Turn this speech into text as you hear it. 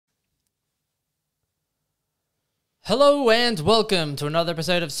Hello and welcome to another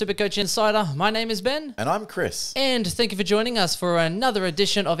episode of Supercoach Insider. My name is Ben. And I'm Chris. And thank you for joining us for another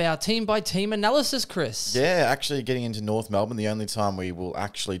edition of our team-by-team analysis, Chris. Yeah, actually getting into North Melbourne, the only time we will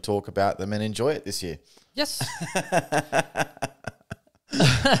actually talk about them and enjoy it this year. Yes.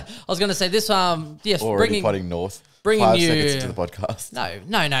 I was going to say this, yes. Already potting north. Bringing 5 you... seconds into the podcast.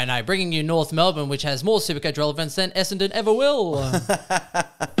 No. Bringing you North Melbourne, which has more Supercoach relevance than Essendon ever will.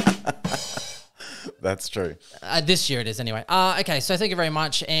 That's true. This year it is anyway. Okay, so thank you very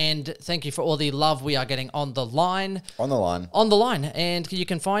much, and thank you for all the love we are getting on the line. On the line. On the line. And you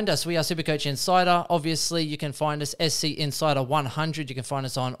can find us. We are Supercoach Insider. Obviously, you can find us SC Insider 100. You can find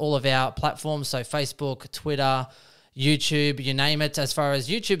us on all of our platforms, so Facebook, Twitter, YouTube, you name it. As far as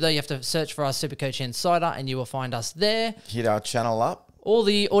YouTube, though, you have to search for our Supercoach Insider, and you will find us there. Hit our channel up. All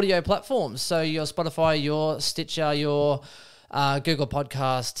the audio platforms, so your Spotify, your Stitcher, your... Google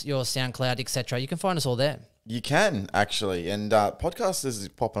Podcast, your SoundCloud, etc. You can find us all there. You can, actually. And podcast is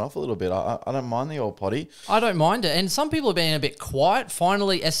popping off a little bit. I don't mind the old potty. I don't mind it. And some people are being a bit quiet.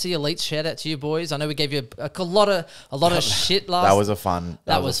 Finally, SC Elite, shout out to you boys. I know we gave you a lot of shit last. That was a fun.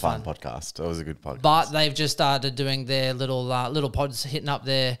 That was a fun fun podcast. That was a good podcast. But they've just started doing their little pods, hitting up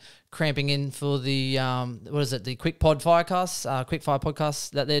there, cramping in for the the quick fire podcasts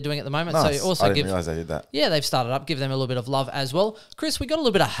that they're doing at the moment. Nice. So also I didn't realize they did that. Yeah, they've started up. Give them a little bit of love as well. Chris, we got a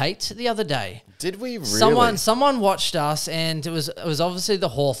little bit of hate the other day. Did we really? Someone watched us, and it was obviously the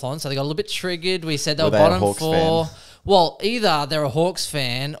Hawthorns, so they got a little bit triggered. We said they were Were they a bottom Hawks four. fan? Well, either they're a Hawks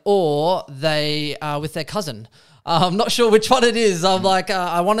fan or they are with their cousin. I'm not sure which one it is. I'm like,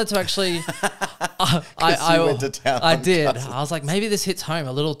 I wanted to actually. I went to town I on did. cousins. I was like, maybe this hits home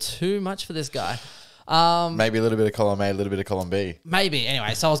a little too much for this guy. Maybe a little bit of column A, a little bit of column B. Maybe.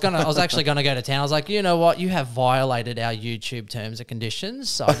 Anyway, so I was actually gonna go to town. I was like, you know what? You have violated our YouTube terms and conditions.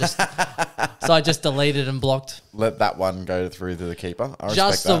 So I just deleted and blocked. Let that one go through to the keeper. I Just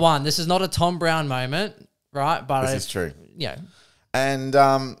respect the that. one. This is not a Tom Brown moment, right? But This is true. Yeah. And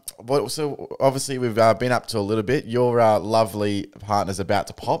so obviously we've been up to a little bit. Your lovely partner's about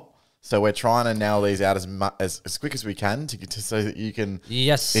to pop. So we're trying to nail these out as quick as we can so that you can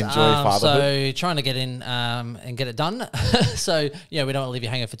enjoy fatherhood. So trying to get in and get it done. So, yeah, we don't want to leave you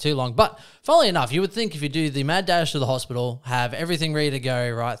hanging for too long. But funnily enough, you would think if you do the mad dash to the hospital, have everything ready to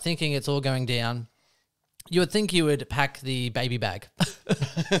go, right, thinking it's all going down, you would think you would pack the baby bag.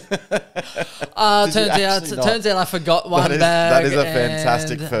 Turns out I forgot one bag. That is a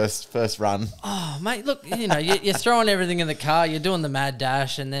fantastic first run. Oh, mate, look, you're throwing everything in the car, you're doing the mad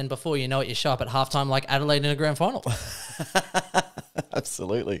dash, and then before you know it, you show up at halftime like Adelaide in a grand final.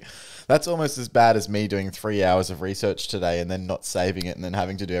 Absolutely. That's almost as bad as me doing 3 hours of research today and then not saving it and then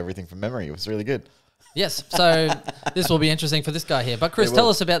having to do everything from memory. It was really good. Yes, so this will be interesting for this guy here. But Chris, tell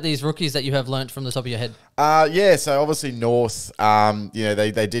us about these rookies that you have learnt from the top of your head. Yeah, so obviously North,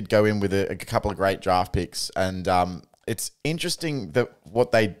 they did go in with a couple of great draft picks, and it's interesting that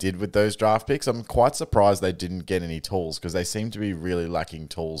what they did with those draft picks. I'm quite surprised they didn't get any tools because they seem to be really lacking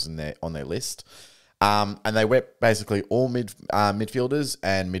tools on their list. And they went basically all midfielders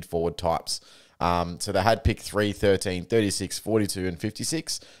and mid-forward types. So they had pick 3, 13, 36, 42, and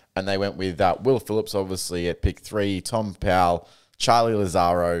 56. And they went with Will Phillips, obviously, at pick 3, Tom Powell, Charlie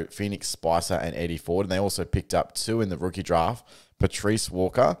Lazaro, Phoenix Spicer, and Eddie Ford. And they also picked up 2 in the rookie draft, Patrice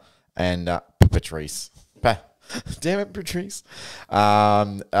Walker and Patrice. Damn it, Patrice.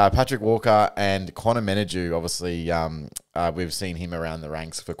 Patrick Walker and Connor Menadue, obviously, we've seen him around the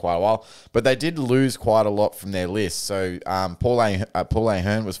ranks for quite a while. But they did lose quite a lot from their list. So Paul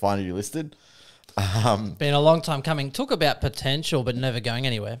Ahern was finally listed. Been a long time coming. Talk about potential, but never going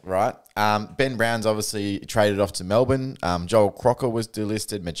anywhere. Right. Ben Brown's obviously traded off to Melbourne. Joel Crocker was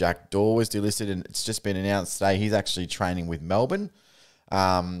delisted. Majak Daw was delisted, and it's just been announced today he's actually training with Melbourne.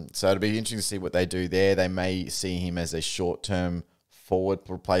 So it'll be interesting to see what they do there. They may see him as a short-term forward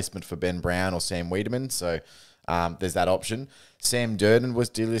replacement for Ben Brown or Sam Wiedemann. So there's that option. Sam Durden was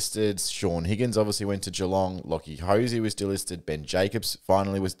delisted. Sean Higgins obviously went to Geelong. Lockie Hosey was delisted. Ben Jacobs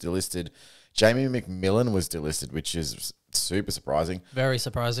finally was delisted. Jamie McMillan was delisted, which is super surprising. Very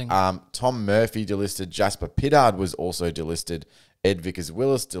surprising. Tom Murphy delisted. Jasper Pittard was also delisted. Ed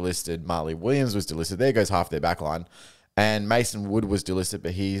Vickers-Willis delisted. Marley Williams was delisted. There goes half their backline. And Mason Wood was delisted,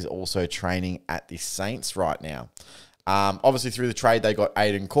 but he's also training at the Saints right now. Obviously, through the trade, they got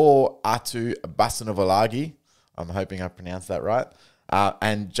Aiden Core, Atu Basanovalagi. I'm hoping I pronounced that right.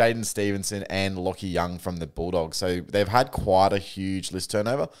 And Jaden Stevenson and Lockie Young from the Bulldogs. So they've had quite a huge list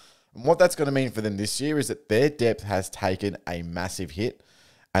turnover. And what that's going to mean for them this year is that their depth has taken a massive hit,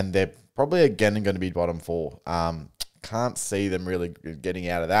 and they're probably again going to be bottom 4. Can't see them really getting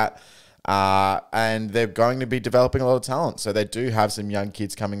out of that. And they're going to be developing a lot of talent. So they do have some young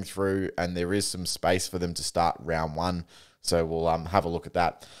kids coming through, and there is some space for them to start round 1. So we'll have a look at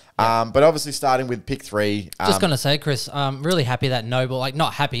that. But obviously starting with pick 3. Just going to say, Chris, I'm really happy that Noble, like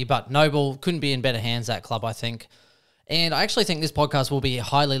not happy, but Noble couldn't be in better hands, that club, I think. And I actually think this podcast will be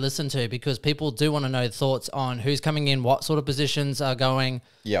highly listened to because people do want to know thoughts on who's coming in, what sort of positions are going.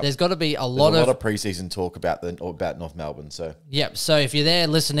 Yep. There's got to be a lot of preseason talk about North Melbourne. So yep. So if you're there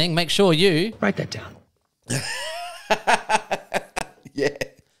listening, make sure you write that down.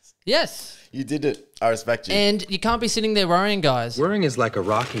 Yes. You did it. I respect you. And you can't be sitting there worrying, guys. Worrying is like a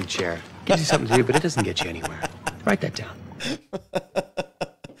rocking chair. Gives you something to do, but it doesn't get you anywhere. Write that down.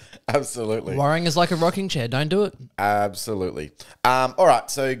 Absolutely. Worrying is like a rocking chair. Don't do it. Absolutely. All right.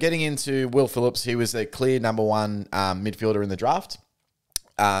 So getting into Will Phillips, he was a clear number 1 midfielder in the draft.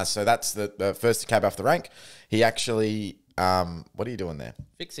 So that's the first cab off the rank. He actually, what are you doing there?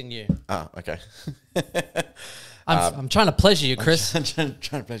 Fixing you. Oh, okay. I'm trying to pleasure you, Chris. I'm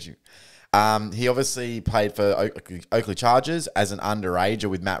trying to pleasure you. He obviously played for Oakley Chargers as an underager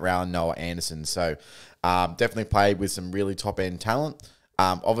with Matt Rowell and Noah Anderson. So definitely played with some really top-end talent.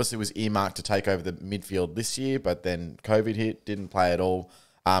 Obviously was earmarked to take over the midfield this year, but then COVID hit, didn't play at all,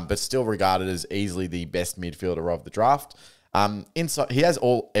 but still regarded as easily the best midfielder of the draft. Inside, he has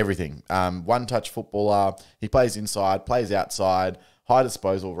everything. One-touch footballer. He plays inside, plays outside, high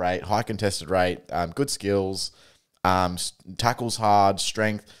disposal rate, high contested rate, good skills, tackles hard,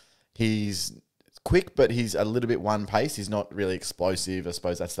 strength. He's quick, but he's a little bit one pace. He's not really explosive. I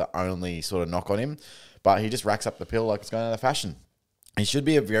suppose that's the only sort of knock on him, but he just racks up the pill like it's going out of fashion. He should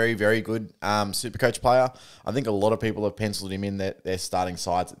be a very, very good Supercoach player. I think a lot of people have penciled him in their starting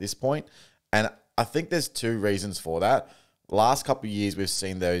sides at this point. And I think there's 2 reasons for that. Last couple of years, we've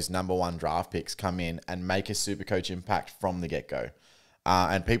seen those number 1 draft picks come in and make a Supercoach impact from the get-go.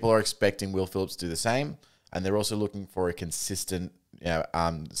 And people are expecting Will Phillips to do the same. And they're also looking for a consistent,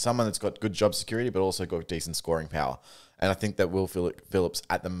 someone that's got good job security, but also got decent scoring power. And I think that Will Phillips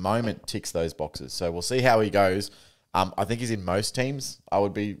at the moment ticks those boxes. So we'll see how he goes. I think he's in most teams. I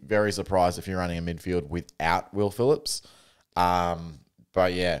would be very surprised if you're running a midfield without Will Phillips.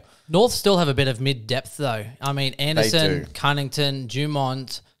 But yeah. North still have a bit of mid-depth though. I mean, Anderson, Cunnington,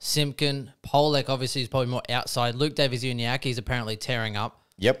 Dumont, Simpkin, Polek obviously is probably more outside. Luke Davies-Uniacke is apparently tearing up.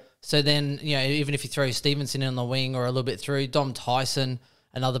 Yep. So then, even if you throw Stevenson in on the wing or a little bit through, Dom Tyson,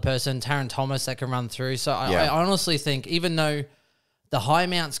 another person, Taron Thomas that can run through. So I honestly think even though the high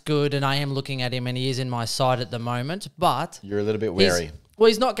mount's good, and I am looking at him, and he is in my side at the moment. But you're a little bit wary.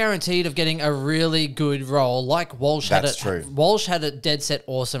 He's not guaranteed of getting a really good role like Walsh had. That's true. Walsh had a dead set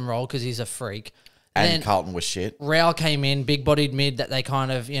awesome role because he's a freak. And then Carlton was shit. Rao came in, big-bodied mid that they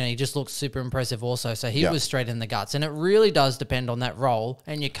kind of, he just looked super impressive also. So he was straight in the guts. And it really does depend on that role.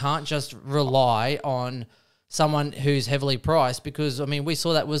 And you can't just rely on someone who's heavily priced because, we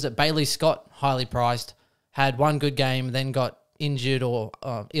saw that was it Bailey Scott, highly priced, had one good game, then got injured or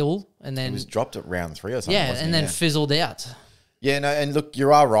ill, and then... He was dropped at round 3 or something, and then fizzled out. Yeah, no, and look,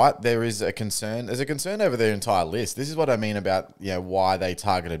 you are right. There is a concern. There's a concern over their entire list. This is what I mean about why they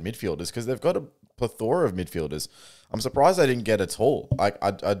targeted midfielders, because they've got a plethora of midfielders. I'm surprised they didn't get at all.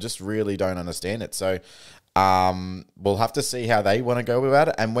 I just really don't understand it. So we'll have to see how they want to go about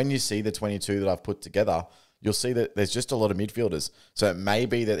it. And when you see the 22 that I've put together, you'll see that there's just a lot of midfielders. So it may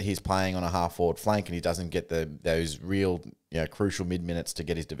be that he's playing on a half-forward flank and he doesn't get those real crucial mid-minutes to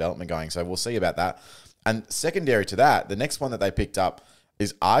get his development going. So we'll see about that. And secondary to that, the next one that they picked up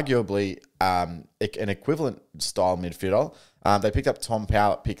is arguably an equivalent style midfielder. They picked up Tom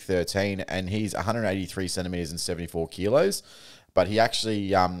Powell at pick 13, and he's 183 centimetres and 74 kilos. But he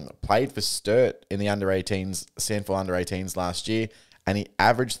actually played for Sturt in the under-18s, Sandford under-18s last year, and he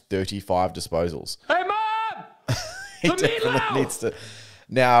averaged 35 disposals. Hey, Mom! He definitely needs to...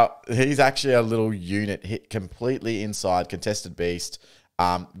 Now, he's actually a little unit, hit completely inside, contested beast.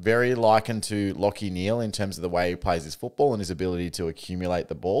 Very likened to Lachie Neale in terms of the way he plays his football and his ability to accumulate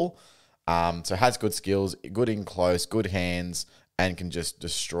the ball. So has good skills, good in close, good hands, and can just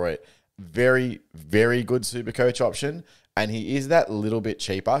destroy it. Very, very good Supercoach option. And he is that little bit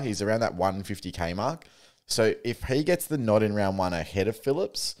cheaper. He's around that 150K mark. So if he gets the nod in round 1 ahead of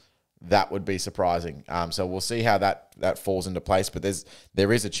Phillips, that would be surprising. So we'll see how that falls into place. But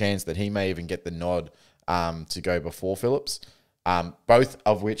there is a chance that he may even get the nod to go before Phillips. Both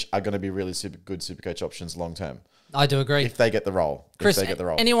of which are going to be really good Supercoach options long term. I do agree. If they get the role. Chris,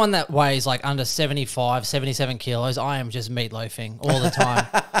 anyone that weighs like under 75, 77 kilos, I am just meatloafing all the time.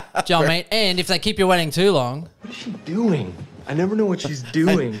 Do you know what I mean? And if they keep you waiting too long... What is she doing? I never know what she's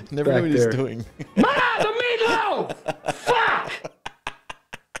doing. Never know what he's doing. Ma, the meatloaf! Fuck!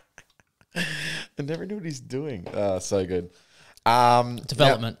 I never knew what he's doing. So good.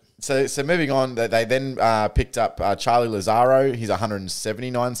 Development. Now, so moving on, they then picked up Charlie Lazaro. He's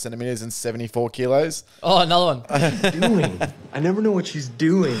 179 centimeters and 74 kilos. Oh, another one. Doing? I never know what she's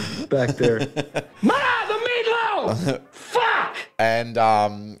doing back there. Ma, the meatloaf! Fuck!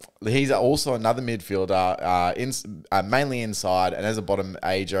 And he's also another midfielder, mainly inside, and as a bottom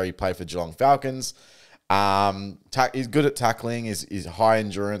ager, he played for Geelong Falcons. He's good at tackling, is high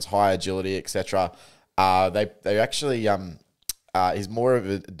endurance, high agility, etc. They actually he's more of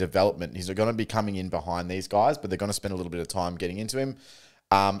a development. He's going to be coming in behind these guys, but they're going to spend a little bit of time getting into him.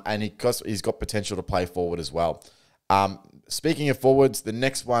 And he's got potential to play forward as well. Speaking of forwards, the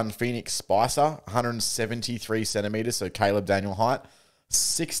next one, Phoenix Spicer, 173 centimeters, so Caleb Daniel height,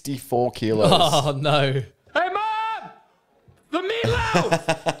 64 kilos. Oh, no. Hey, Mom! The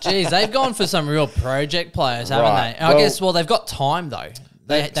meatloaf! Jeez, they've gone for some real project players, haven't Right. they? I guess, they've got time, though.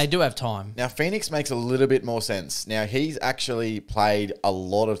 They do have time. Now, Phoenix makes a little bit more sense. Now, he's actually played a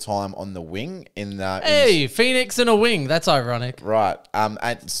lot of time on the wing Hey, Phoenix in a wing. That's ironic. Right. And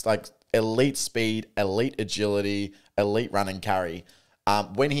it's like elite speed, elite agility, elite run and carry.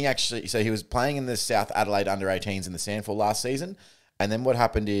 When he was playing in the South Adelaide under-18s in the Sandford last season. And then what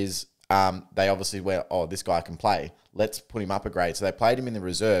happened is they obviously went, oh, this guy can play. Let's put him up a grade. So they played him in the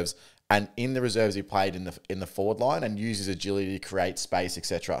reserves. And in the reserves, he played in the forward line and used his agility to create space,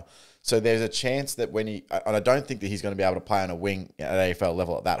 etc. So there's a chance that and I don't think that he's going to be able to play on a wing at AFL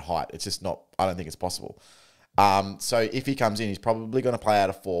level at that height. It's just not, I don't think it's possible. So if he comes in, he's probably going to play out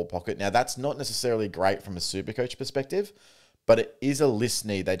of forward pocket. Now, that's not necessarily great from a Supercoach perspective, but it is a list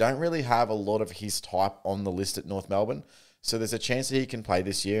need. They don't really have a lot of his type on the list at North Melbourne. So there's a chance that he can play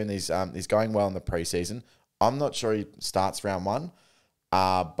this year, and he's going well in the preseason. I'm not sure he starts round one.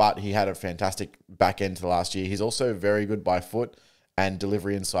 But he had a fantastic back end to the last year. He's also very good by foot and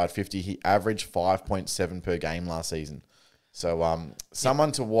delivery inside 50. He averaged 5.7 per game last season. So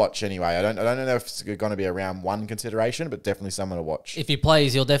someone to watch anyway. I don't know if it's going to be a round one consideration, but definitely someone to watch. If he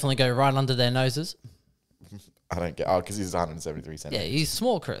plays, he'll definitely go right under their noses. I don't get because he's 173 centimeters. Yeah, he's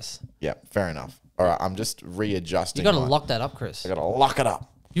small, Chris. Yeah, fair enough. All right, I'm just readjusting. You got to lock that up, Chris. I got to lock it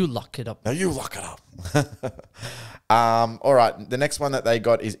up. You lock it up. No, you lock it up. All right, the next one that they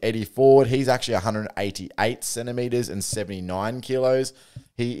got is Eddie Ford. He's actually 188 centimeters and 79 kilos.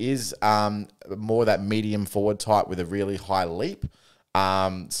 He is more that medium forward type with a really high leap.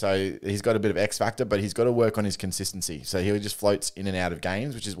 So he's got a bit of X factor, but he's got to work on his consistency. So he just floats in and out of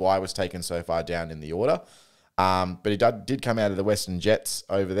games, which is why it was taken so far down in the order. But he did come out of the Western Jets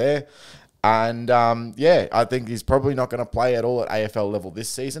over there. And, I think he's probably not going to play at all at AFL level this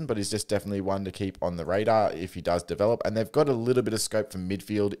season, but he's just definitely one to keep on the radar if he does develop. And they've got a little bit of scope for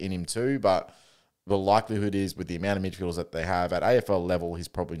midfield in him too, but the likelihood is with the amount of midfielders that they have at AFL level, he's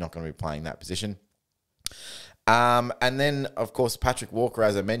probably not going to be playing that position. And then, of course, Patrick Walker,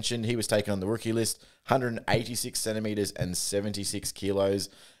 as I mentioned, he was taken on the rookie list, 186 centimetres and 76 kilos.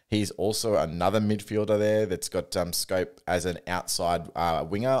 He's also another midfielder there that's got scope as an outside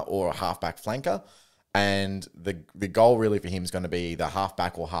winger or a halfback flanker. And the goal really for him is going to be either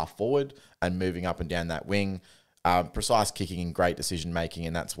halfback or half forward and moving up and down that wing. Precise kicking and great decision-making,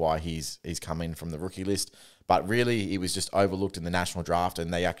 and that's why he's come in from the rookie list. But really, he was just overlooked in the national draft,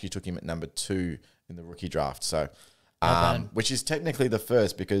 and they actually took him at number 2 in the rookie draft. So, which is technically the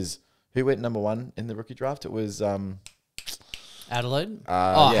first, because who went number 1 in the rookie draft? It was... Adelaide?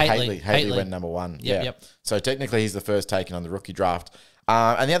 Haley went number 1. Yep. So technically he's the first taken on the rookie draft.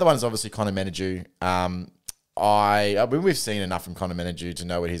 And the other one is obviously Connor Menadue. We've seen enough from Connor Menadue to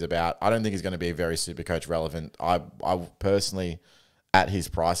know what he's about. I don't think he's going to be very Supercoach relevant. I personally, at his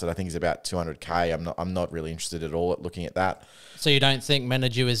price, I think he's about 200K. I'm not really interested at all at looking at that. So you don't think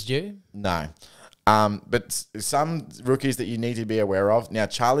Menadue is due? No. But some rookies that you need to be aware of. Now,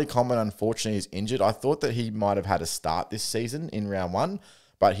 Charlie Coleman, unfortunately, is injured. I thought that he might have had a start this season in round 1,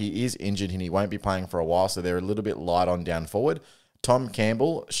 but he is injured and he won't be playing for a while, so they're a little bit light on down forward. Tom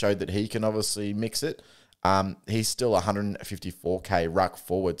Campbell showed that he can obviously mix it. He's still 154K ruck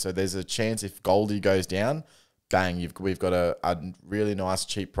forward, so there's a chance if Goldie goes down, bang, we've got a really nice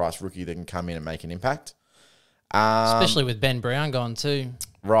cheap price rookie that can come in and make an impact. Especially with Ben Brown gone too.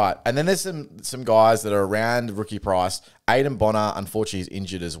 Right. And then there's some guys that are around rookie price. Aidan Bonner, unfortunately, is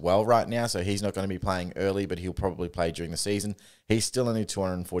injured as well right now, so he's not going to be playing early, but he'll probably play during the season. He's still only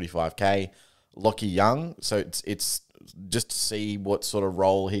 245K. Lockie Young, so it's just to see what sort of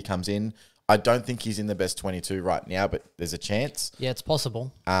role he comes in. I don't think he's in the best 22 right now, but there's a chance. Yeah, it's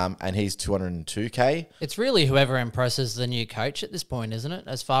possible. And he's 202K. It's really whoever impresses the new coach at this point, isn't it?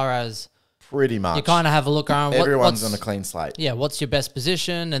 As far as... Pretty much. You kind of have a look around. Everyone's on a clean slate. Yeah, what's your best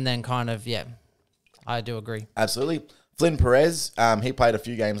position? And then kind of, I do agree. Absolutely. Flynn Perez, he played a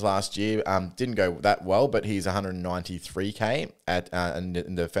few games last year. Didn't go that well, but he's 193K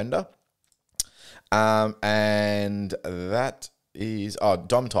in defender. And that is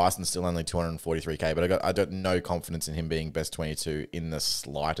Dom Tyson's still only 243K, but I got no confidence in him being best 22 in the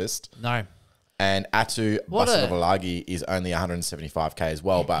slightest. No. And Atu Basanavalagi is only 175K as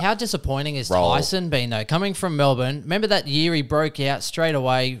well. But how disappointing is Tyson been though? Coming from Melbourne, remember that year he broke out straight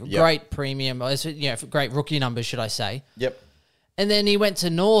away, great premium, great rookie numbers, should I say? Yep. And then he went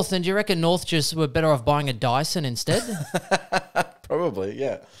to North, and do you reckon North just were better off buying a Dyson instead? Probably,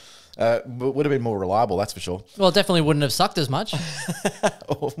 yeah. Would have been more reliable, that's for sure. Well, it definitely wouldn't have sucked as much.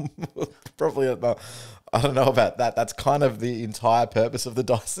 Probably, I don't know about that. That's kind of the entire purpose of the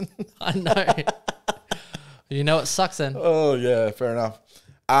Dyson. I know. You know it sucks then. Oh, yeah, fair enough.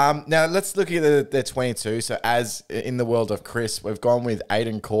 Now, let's look at their 22. So, as in the world of Chris, we've gone with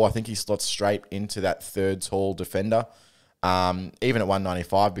Aiden Core. I think he slots straight into that third tall defender, even at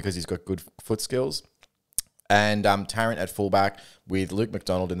 195 because he's got good foot skills. And Tarrant at fullback with Luke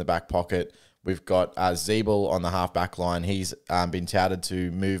McDonald in the back pocket. We've got Zeeble on the half-back line. He's been touted to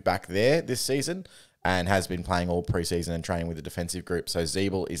move back there this season and has been playing all preseason and training with the defensive group. So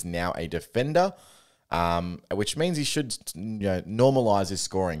Zeeble is now a defender, which means he should normalise his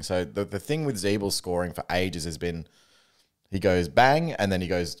scoring. So the thing with Zeeble's scoring for ages has been he goes bang and then he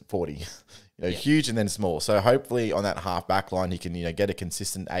goes 40. Huge and then small. So hopefully on that half-back line, he can get a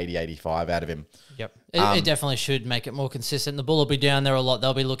consistent 80, 85 out of him. Yep. It definitely should make it more consistent. The ball will be down there a lot.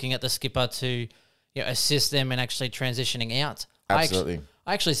 They'll be looking at the skipper to assist them in actually transitioning out. Absolutely.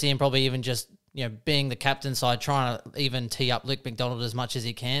 I actually see him probably even just being the captain side, trying to even tee up Luke McDonald as much as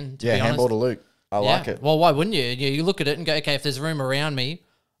he can. To be honest. Handball to Luke. I like it. Well, why wouldn't you? You look at it and go, okay, if there's room around me,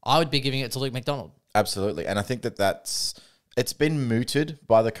 I would be giving it to Luke McDonald. Absolutely. And I think it's been mooted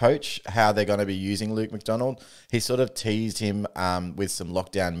by the coach how they're going to be using Luke McDonald. He sort of teased him with some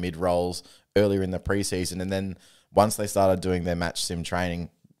lockdown mid-rolls earlier in the preseason. And then once they started doing their match sim training,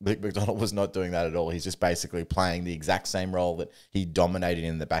 Luke McDonald was not doing that at all. He's just basically playing the exact same role that he dominated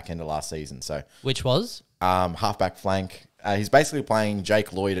in the back end of last season. So, which was? Halfback flank. He's basically playing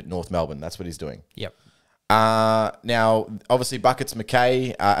Jake Lloyd at North Melbourne. That's what he's doing. Yep. Now, obviously, Buckets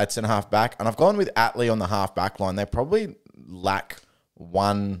McKay at centre half back. And I've gone with Atley on the half back line. They probably lack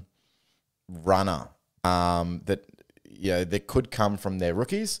one runner that could come from their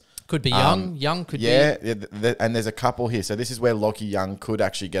rookies. Could be Young. Young could be. Yeah, and there's a couple here. So this is where Lockie Young could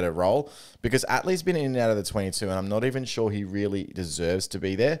actually get a role because Atley's been in and out of the 22 and I'm not even sure he really deserves to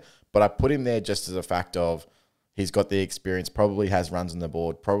be there. But I put him there just as a fact of he's got the experience, probably has runs on the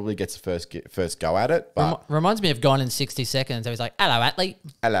board, probably gets first go at it. But reminds me of Gone in 60 Seconds. He's like, hello, Atley.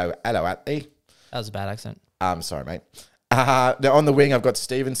 Hello, Atley. That was a bad accent. Sorry, mate. Now on the wing, I've got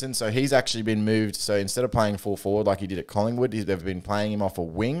Stevenson. So he's actually been moved. So instead of playing full forward like he did at Collingwood, they've been playing him off a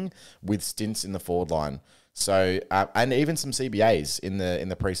wing with stints in the forward line. So and even some CBAs in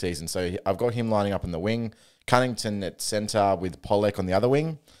the preseason. So I've got him lining up in the wing. Cunnington at centre with Pollock on the other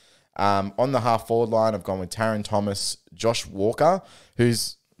wing. On the half forward line, I've gone with Taron Thomas, Josh Walker,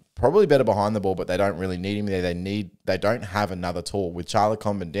 who's probably better behind the ball, but they don't really need him there. They don't have another tall with Charlie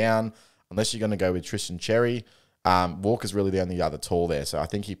Comben down. Unless you're going to go with Tristan Cherry. Walker's really the only other tall there, so I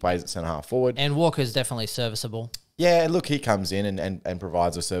think he plays at centre half forward. And Walker's definitely serviceable. Yeah, look, he comes in and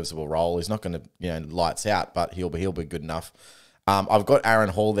provides a serviceable role. He's not going to lights out, but he'll be good enough. I've got Aaron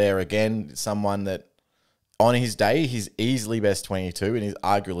Hall there again, someone that on his day he's easily best 22 and he's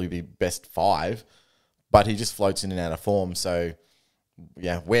arguably the best 5, but he just floats in and out of form. So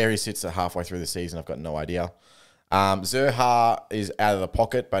yeah, where he sits at halfway through the season, I've got no idea. Zerha is out of the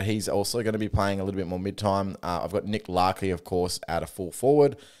pocket, but he's also going to be playing a little bit more mid-time. I've got Nick Larkey, of course, out of full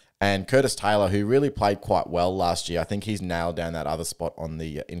forward, and Curtis Taylor, who really played quite well last year. I think he's nailed down that other spot on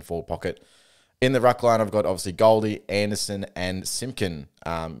the in-forward pocket. In the ruck line, I've got obviously Goldie, Anderson, and Simpkin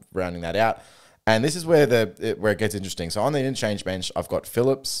rounding that out. And this is where it gets interesting. So on the interchange bench, I've got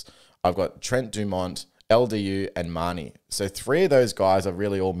Phillips, I've got Trent Dumont, LDU, and Marnie. So 3 of those guys are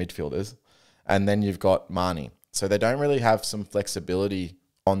really all midfielders. And then you've got Marnie. So they don't really have some flexibility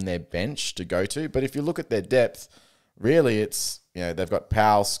on their bench to go to. But if you look at their depth, really it's, they've got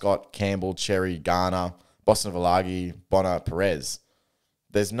Powell, Scott, Campbell, Cherry, Garner, Boston Valagi, Bonner, Perez.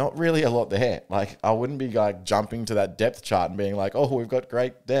 There's not really a lot there. Like, I wouldn't be jumping to that depth chart and being like, oh, we've got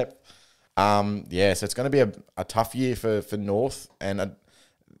great depth. So it's going to be a tough year for North. And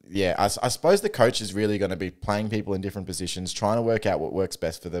I suppose the coach is really going to be playing people in different positions, trying to work out what works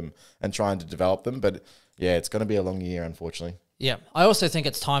best for them and trying to develop them. But yeah, it's going to be a long year, unfortunately. Yeah. I also think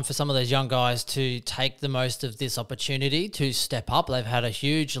it's time for some of those young guys to take the most of this opportunity to step up. They've had a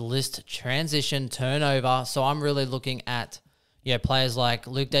huge list transition turnover. So I'm really looking at players like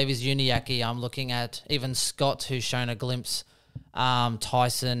Luke Davies-Uniacke. I'm looking at even Scott, who's shown a glimpse,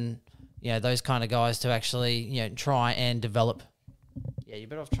 Tyson, those kind of guys to actually, try and develop. Yeah, you're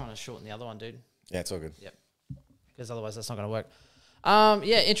better off trying to shorten the other one, dude. Yeah, it's all good. Yep. Because otherwise that's not going to work.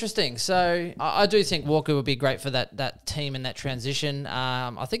 Interesting. So I do think Walker would be great for that team and that transition.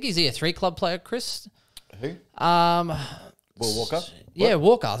 I think he's a 3 club player, Chris. Who? Will Walker? Yeah,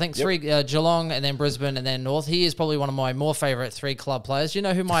 Walker. I think 3 Geelong and then Brisbane and then North. He is probably one of my more favourite 3 club players. Do you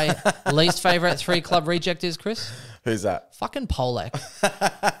know who my least favourite 3 club reject is, Chris? Who's that? Fucking Polak.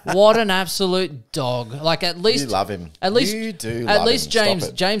 What an absolute dog. Like at least you love him. At least you do. At love least him.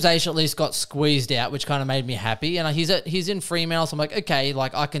 James Aish at least got squeezed out, which kind of made me happy. And he's in Fremantle, so I'm like, okay,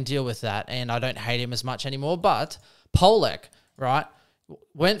 like I can deal with that, and I don't hate him as much anymore. But Polak, right,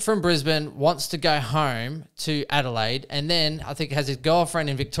 went from Brisbane, wants to go home to Adelaide, and then I think has his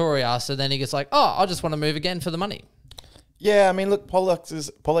girlfriend in Victoria. So then he gets like, oh, I just want to move again for the money. Yeah, I mean, look,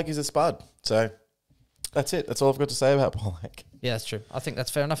 Polak is a spud, so. That's it. That's all I've got to say about Polak. Yeah, that's true. I think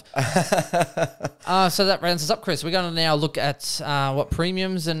that's fair enough. So that rounds us up, Chris. We're going to now look at what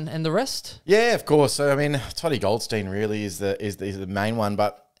premiums and the rest. Yeah, of course. So I mean, Toddy Goldstein really is the main one,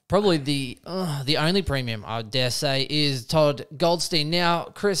 but probably the only premium I would dare say is Todd Goldstein. Now,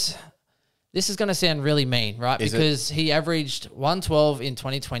 Chris, this is going to sound really mean, right? Because he averaged 112 in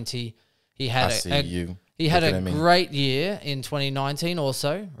 2020. He had He had a great year in 2019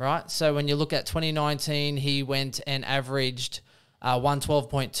 also, right? So when you look at 2019, he went and averaged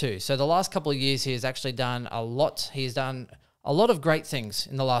 112.2. So the last couple of years, he has actually done a lot. He's done a lot of great things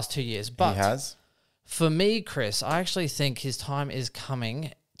in the last 2 years. But he has. For me, Chris, I actually think his time is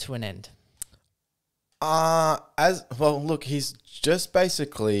coming to an end. Look, he's just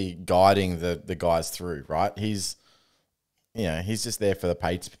basically guiding the guys through, right? He's just there for the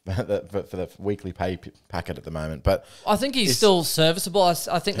pay for the weekly pay packet at the moment. But I think he's still serviceable. I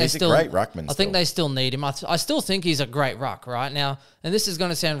think he's a great ruckman. I think they still need him. I still think he's a great ruck right now. And this is going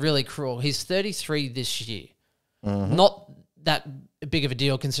to sound really cruel. He's 33 this year. Mm-hmm. Not that big of a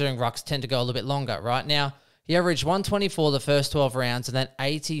deal considering rucks tend to go a little bit longer. Right now, he averaged 124 the first 12 rounds and then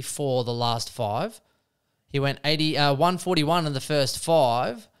 84 the last 5. He went 141 in the first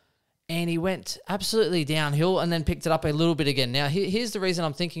 5. And he went absolutely downhill and then picked it up a little bit again. Now, here's the reason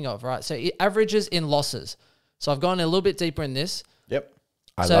I'm thinking of, right? So it averages in losses. So I've gone a little bit deeper in this. Yep.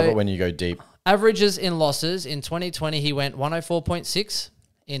 I love it when you go deep. Averages in losses. In 2020, he went 104.6.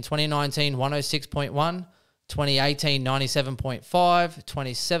 In 2019, 106.1. 2018, 97.5.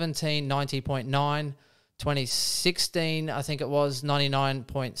 2017, 90.9. 2016, I think it was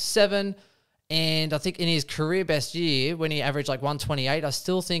 99.7. And I think in his career best year, when he averaged like 128, I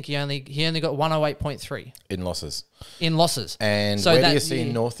still think he only got 108.3. In losses. And so where do you see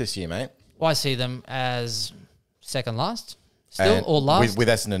North this year, mate? Well, I see them as second last still, or last. With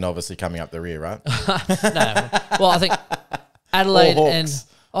Essendon obviously coming up the rear, right? No. Well, I think Adelaide and...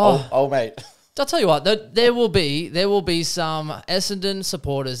 Oh, mate. I'll tell you what, there will be some Essendon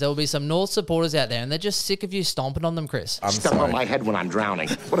supporters, there will be some North supporters out there, and they're just sick of you stomping on them, Chris. Step on my head when I'm drowning.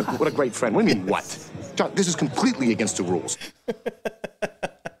 What a great friend. What do you mean, what? John, this is completely against the rules.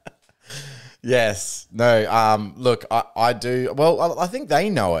 Yes. No. Look, I do. Well, I think they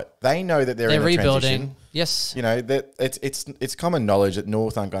know it. They know that they're in a rebuilding. Transition. Yes. That it's common knowledge that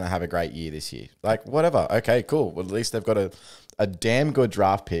North aren't going to have a great year this year. Like, whatever. Okay, cool. Well, at least they've got a damn good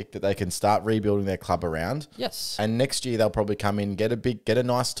draft pick that they can start rebuilding their club around. Yes. And next year they'll probably come in, get a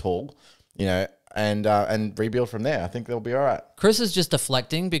nice tall, and rebuild from there. I think they'll be all right. Chris is just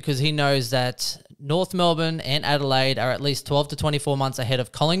deflecting because he knows that North Melbourne and Adelaide are at least 12 to 24 months ahead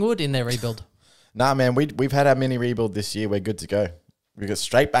of Collingwood in their rebuild. Nah, man, we've had our mini rebuild this year. We're good to go. We go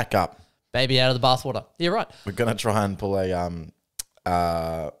straight back up. Baby out of the bathwater. You're right. We're gonna try and pull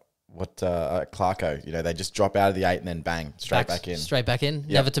Clarko. They just drop out of the 8 and then bang, straight back in. Straight back in,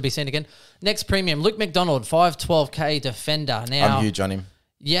 never to be seen again. Next premium, Luke McDonald, 512K defender. Now I'm huge on him.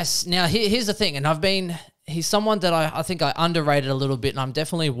 Yes. Now here's the thing, and he's someone that I think I underrated a little bit, and I'm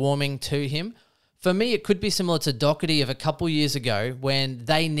definitely warming to him. For me, it could be similar to Doherty of a couple years ago when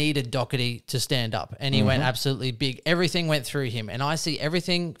they needed Doherty to stand up, and he went absolutely big. Everything went through him, and I see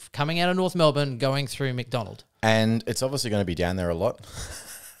everything coming out of North Melbourne going through McDonald. And it's obviously going to be down there a lot.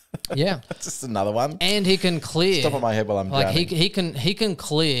 Yeah. That's just another one. And he can clear. Stop on my head while I'm drowning. He can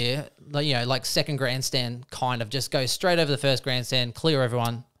clear, like second grandstand kind of, just go straight over the first grandstand, clear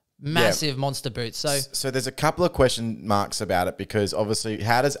everyone. Massive monster boots. So there's a couple of question marks about it because obviously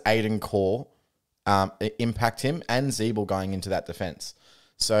how does Aiden Core impact him and Zeeble going into that defense.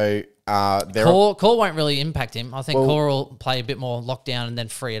 So Core won't really impact him. I think Core will play a bit more lockdown and then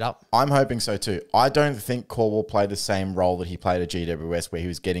free it up. I'm hoping so too. I don't think Core will play the same role that he played at GWS where he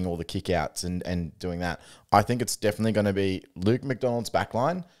was getting all the kickouts and doing that. I think it's definitely going to be Luke McDonald's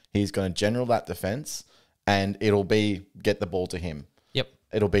backline. He's going to general that defense and it'll be get the ball to him. Yep.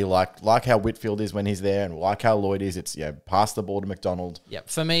 It'll be like how Whitfield is when he's there and like how Lloyd is. It's pass the ball to McDonald. Yep.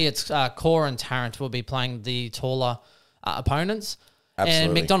 For me, it's Core and Tarrant will be playing the taller opponents. Absolutely.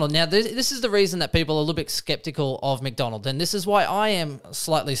 And McDonald. Now, this is the reason that people are a little bit skeptical of McDonald. And this is why I am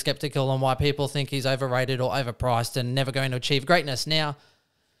slightly skeptical and why people think he's overrated or overpriced and never going to achieve greatness. Now,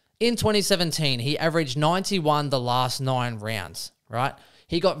 in 2017, he averaged 91 the last 9 rounds, right?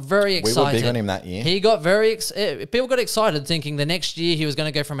 He got very excited. We were big on him that year. He got very people got excited thinking the next year he was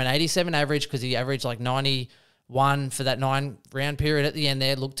going to go from an 87 average because he averaged like 91 for that 9-round period at the end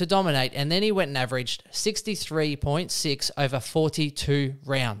there, looked to dominate, and then he went and averaged 63.6 over 42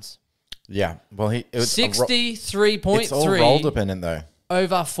 rounds. Yeah. Well, it was 63.3. It's all role dependent though.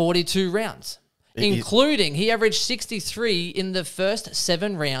 Over 42 rounds. Including, he averaged 63 in the first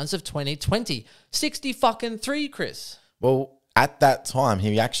 7 rounds of 2020. 60-fucking-3, Chris. Well, at that time,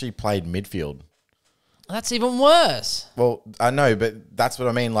 he actually played midfield. That's even worse. Well, I know, but that's what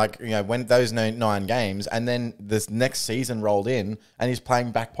I mean. Like, when those 9 games, and then this next season rolled in, and he's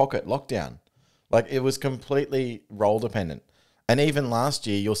playing back pocket lockdown. Like, it was completely role dependent. And even last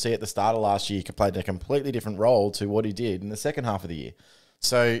year, you'll see at the start of last year, he played a completely different role to what he did in the second half of the year.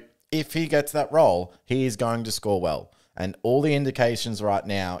 So if he gets that role, he is going to score well. And all the indications right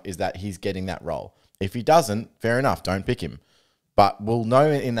now is that he's getting that role. If he doesn't, fair enough, don't pick him. But we'll know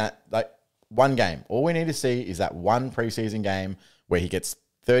in that one game. All we need to see is that one preseason game where he gets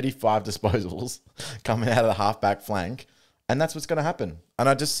 35 disposals coming out of the halfback flank, and that's what's going to happen. And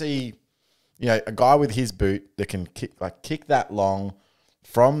I just see, a guy with his boot that can kick that long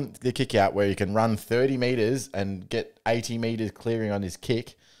from the kick out where he can run 30 meters and get 80 meters clearing on his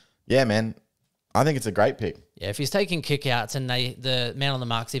kick. Yeah, man, I think it's a great pick. Yeah, if he's taking kickouts and the man on the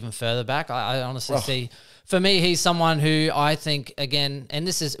mark's even further back, I honestly see. For me, he's someone who I think, again, and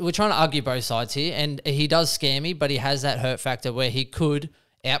we're trying to argue both sides here, and he does scare me, but he has that hurt factor where he could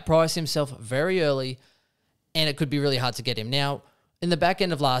outprice himself very early, and it could be really hard to get him. Now, in the back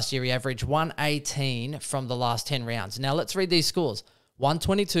end of last year, he averaged 118 from the last 10 rounds. Now, let's read these scores.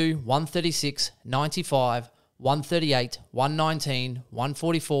 122, 136, 95, 138, 119,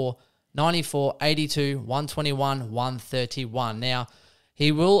 144, 94, 82, 121, 131. Now,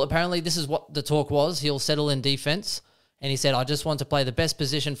 he will, apparently, this is what the talk was. He'll settle in defense. And he said, I just want to play the best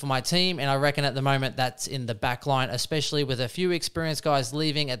position for my team. And I reckon at the moment that's in the back line, especially with a few experienced guys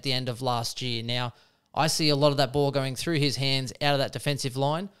leaving at the end of last year. Now, I see a lot of that ball going through his hands out of that defensive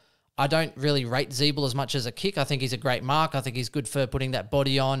line. I don't really rate Zeeble as much as a kick. I think he's a great mark. I think he's good for putting that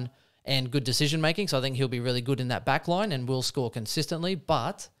body on and good decision-making. So I think he'll be really good in that back line and will score consistently.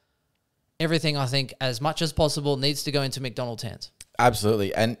 But everything, I think, as much as possible, needs to go into McDonald's hands.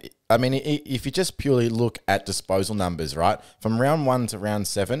 Absolutely. And I mean, if you just purely look at disposal numbers, right? From round 1 to round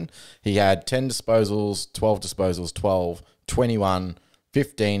 7, he had 10 disposals, 12 disposals, 12, 21,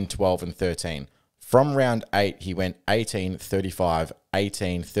 15, 12, and 13. From round 8, he went 18, 35,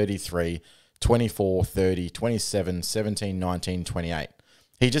 18, 33, 24, 30, 27, 17, 19, 28.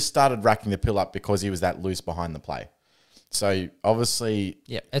 He just started racking the pill up because he was that loose behind the play. So obviously,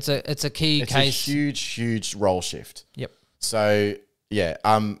 yeah, it's a key case. It's a huge role shift. Yep. So yeah,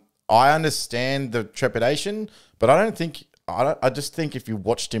 I understand the trepidation, but I just think if you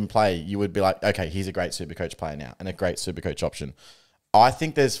watched him play, you would be like, okay, he's a great Supercoach player now and a great Supercoach option. I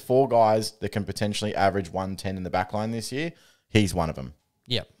think there's 4 guys that can potentially average 110 in the backline this year. He's one of them.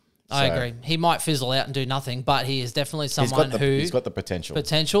 Yep. I agree. He might fizzle out and do nothing, but he is definitely someone he's got the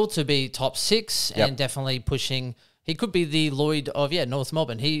potential to be top 6 and definitely pushing. He could be the Lloyd of North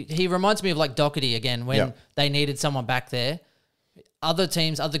Melbourne. He reminds me of like Doherty again when they needed someone back there. Other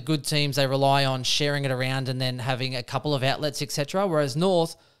teams, other good teams, they rely on sharing it around and then having a couple of outlets, etc. Whereas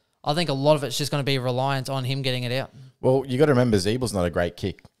North, I think a lot of it's just going to be reliant on him getting it out. Well, you got to remember Zeeble's not a great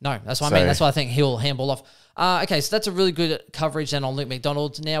kick. No, that's what I mean. That's why I think he'll handball off. Okay, so that's a really good coverage then on Luke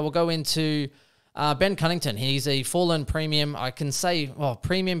McDonald. Now we'll go into Ben Cunnington. He's a fallen premium. I can say,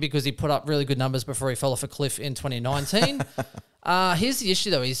 premium because he put up really good numbers before he fell off a cliff in 2019. Here's the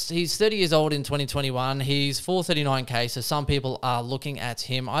issue though. He's 30 years old in 2021. He's 439K, so some people are looking at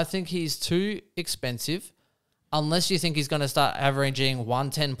him. I think he's too expensive unless you think he's going to start averaging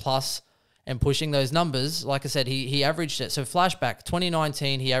 110 plus and pushing those numbers. Like I said, he averaged it. So flashback,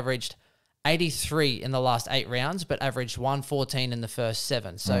 2019, he averaged 83 in the last 8 rounds, but averaged 114 in the first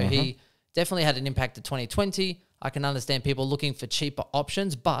 7. So he Definitely had an impact to 2020. I can understand people looking for cheaper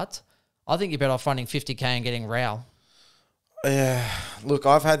options, but I think you're better off running 50K and getting Rao. Yeah, look,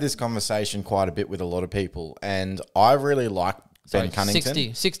 I've had this conversation quite a bit with a lot of people, and I really like Ben Cunnington.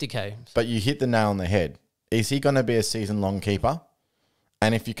 60K. But you hit the nail on the head. Is he going to be a season-long keeper?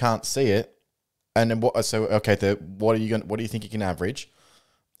 And if you can't see it, and then what? So okay, what do you think he can average?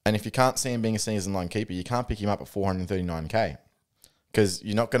 And if you can't see him being a season-long keeper, you can't pick him up at 439K because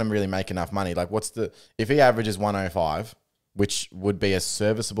you're not going to really make enough money. Like, if he averages 105, which would be a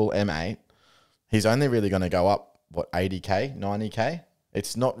serviceable M8, he's only really going to go up. 80K, 90K?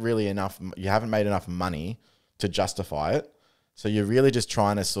 It's not really enough. You haven't made enough money to justify it. So you're really just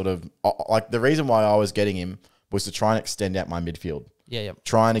trying to sort of, like the reason why I was getting him was to try and extend out my midfield. Yeah.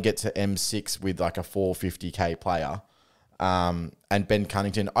 Trying to get to M6 with like a 450K player. And Ben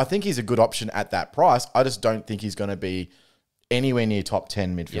Cunnington, I think he's a good option at that price. I just don't think he's going to be anywhere near top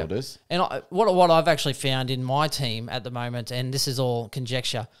 10 midfielders. Yep. And what I've actually found in my team at the moment, and this is all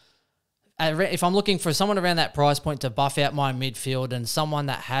conjecture, if I'm looking for someone around that price point to buff out my midfield and someone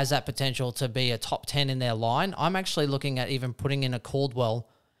that has that potential to be a top 10 in their line, I'm actually looking at even putting in a Caldwell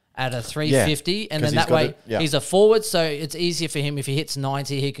at a 350, and then that way he's a forward, so it's easier for him. If he hits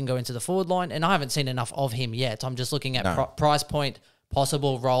 90, he can go into the forward line, and I haven't seen enough of him yet. I'm just looking at price point,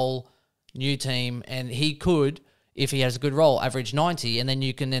 possible role, new team, and he could, if he has a good role, average 90, and then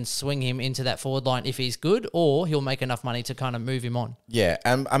you can then swing him into that forward line if he's good, or he'll make enough money to kind of move him on. Yeah,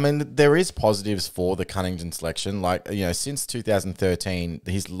 and I mean, there is positives for the Cunnington selection. Like, since 2013,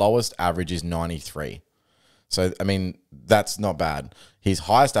 his lowest average is 93. So, I mean, that's not bad. His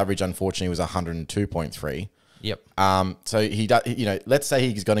highest average, unfortunately, was 102.3. Yep. So he does, let's say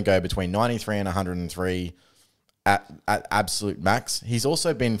he's going to go between 93 and 103 at absolute max. He's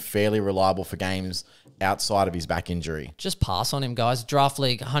also been fairly reliable for games outside of his back injury. Just pass on him, guys. Draft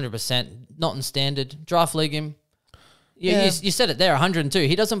league, 100%. Not in standard. Draft league him. Yeah. You said it there, 102.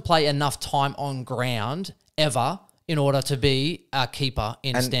 He doesn't play enough time on ground ever in order to be a keeper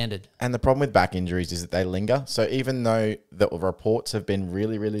in standard. And the problem with back injuries is that they linger. So even though the reports have been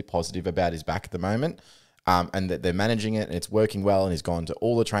really, really positive about his back at the moment, and that they're managing it and it's working well, and he's gone to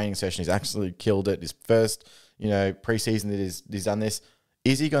all the training sessions, he's actually killed it. His first, preseason that he's done this.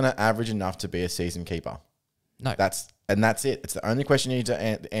 Is he going to average enough to be a season keeper? No. That's it. It's the only question you need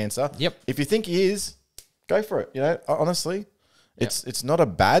to answer. Yep. If you think he is, go for it. Honestly, it's not a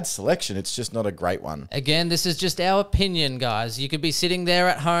bad selection. It's just not a great one. Again, this is just our opinion, guys. You could be sitting there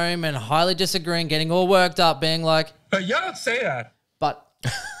at home and highly disagreeing, getting all worked up, being like, You don't say that. But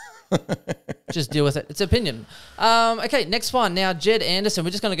just deal with it. It's opinion. Okay, next one. Now, Jed Anderson.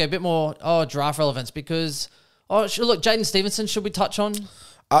 We're just going to go a bit more draft relevance because... look, Jaden Stevenson, should we touch on?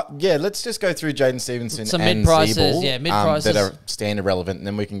 Yeah, let's just go through Jaden Stevenson some and mid-prices, Zeeble, mid-prices. that are standard relevant, and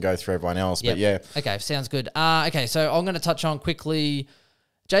then we can go through everyone else. Yep. But yeah. Okay, sounds good. Okay, so I'm going to touch on quickly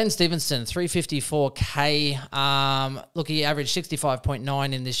Jaden Stevenson, 354K. Look, he averaged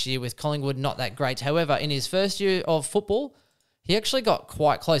 65.9 in this year with Collingwood, not that great. However, in his first year of football, he actually got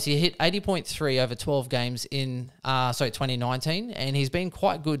quite close. He hit 80.3 over 12 games in 2019, and he's been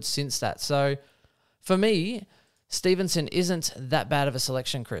quite good since that. So for me, Stevenson isn't that bad of a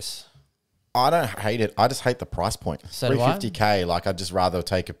selection, Chris. I don't hate it. I just hate the price point. So 350K, like I'd just rather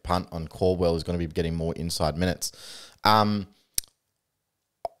take a punt on Caldwell, who's going to be getting more inside minutes.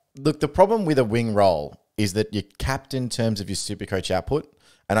 Look, the problem with a wing role is that you're capped in terms of your Supercoach output,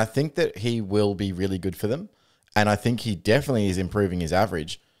 and I think that he will be really good for them, and I think he definitely is improving his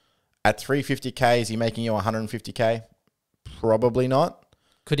average. At 350K, is he making you 150K? Probably not.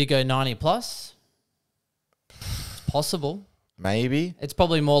 Could he go 90 plus? It's possible. Maybe. It's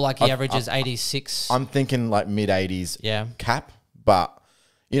probably more like he averages 86. I'm thinking like mid-80s cap. But,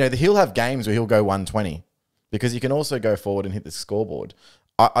 he'll have games where he'll go 120 because he can also go forward and hit the scoreboard.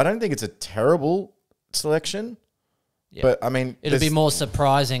 I don't think it's a terrible selection. Yep. But, I mean... It'll be more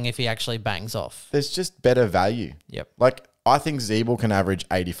surprising if he actually bangs off. There's just better value. Yep. Like, I think Zeeble can average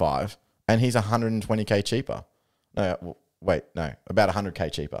 85 and he's 120K cheaper. No, about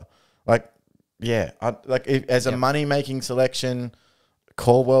 100K cheaper. Like... Yeah, as a money-making selection,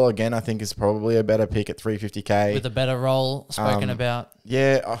 Caldwell, again, I think is probably a better pick at 350K. With a better role spoken about.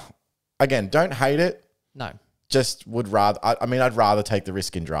 Yeah, again, don't hate it. No. Just would rather... I'd rather take the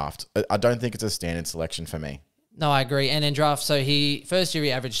risk in draft. I don't think it's a standard selection for me. No, I agree. And in draft, so first year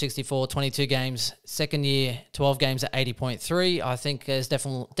he averaged 64, 22 games. Second year, 12 games at 80.3. I think there's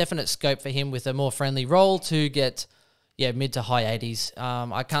definite scope for him with a more friendly role to get... mid to high 80s.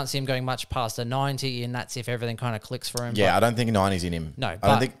 I can't see him going much past a 90, and that's if everything kind of clicks for him. Yeah, I don't think 90's in him. No,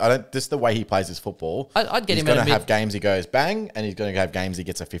 I don't. Just the way he plays his football. I'd get he's him at going a to have games he goes bang, and he's going to have games he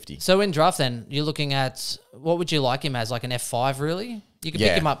gets a 50. So in draft, then you're looking at what would you like him as, like an F5, really? You could Yeah.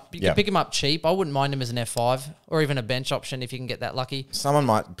 pick him up. You Yeah. could pick him up cheap. I wouldn't mind him as an F5 or even a bench option if you can get that lucky. Someone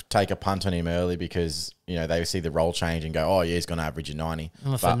might take a punt on him early because they see the role change and go, oh yeah, he's going to average a 90.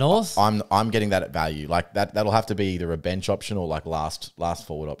 For But North? I'm getting that at value. Like that'll have to be either a bench option or like last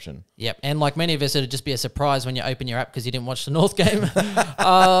forward option. Yep, and like many of us, it'd just be a surprise when you open your app because you didn't watch the North game.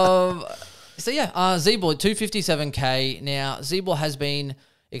 Zeeble, 257K. Now, Zeeble has been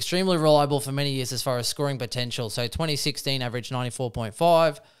extremely reliable for many years as far as scoring potential. So 2016 averaged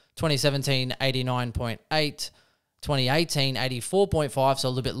 94.5, 2017 89.8, 2018 84.5, so a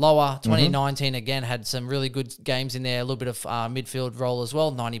little bit lower. 2019 again had some really good games in there, a little bit of midfield role as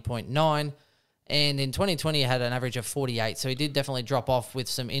well, 90.9. And in 2020 he had an average of 48, so he did definitely drop off with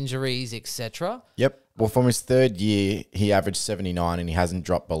some injuries, etc. Yep. Well, from his third year, he averaged 79, and he hasn't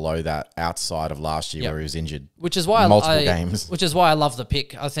dropped below that outside of last year where he was injured. Which is why multiple games. Which is why I love the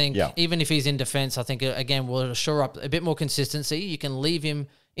pick. I think Yeah. even if he's in defence, I think again will shore up a bit more consistency. You can leave him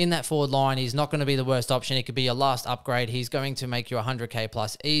in that forward line. He's not going to be the worst option. He could be your last upgrade. He's going to make you 100K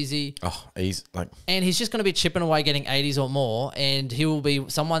plus easy. Oh, he's like, And he's just going to be chipping away, getting 80s or more. And he will be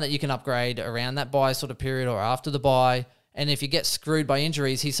someone that you can upgrade around that buy sort of period or after the buy. And if you get screwed by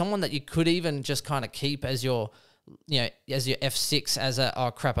injuries, he's someone that you could even just kind of keep as your, as your F6 as a,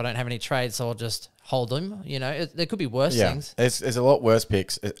 oh crap, I don't have any trades, so I'll just hold him. There could be worse things. there's a lot worse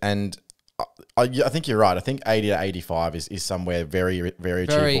picks, and I think you're right. I think 80 to 85 is somewhere very, very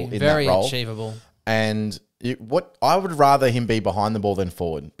achievable in very that role. achievable. And what I would rather him be behind the ball than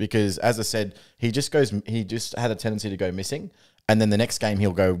forward, because as I said, he just had a tendency to go missing, and then the next game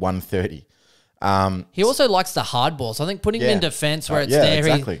he'll go 130. He also likes the hard ball. So I think putting him in defense where it's yeah, there,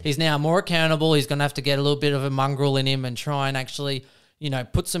 exactly. he's now more accountable. He's going to have to get a little bit of a mongrel in him and try and actually,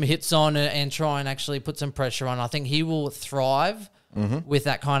 put some hits on and try and actually put some pressure on. I think he will thrive with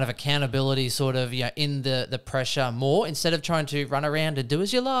that kind of accountability sort of, in the pressure more instead of trying to run around and do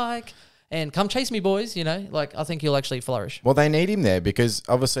as you like and come chase me, boys. I think he'll actually flourish. Well, they need him there because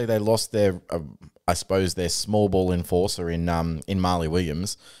obviously they lost their, their small ball enforcer in Marley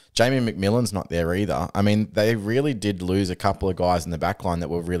Williams. Jamie McMillan's not there either. I mean, they really did lose a couple of guys in the back line that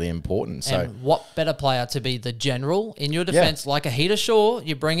were really important. So, and what better player to be the general in your defense? Like a Heater Shaw,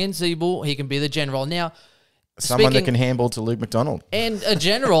 you bring in Zeeble, he can be the general. Now, someone that can handball to Luke McDonald. And a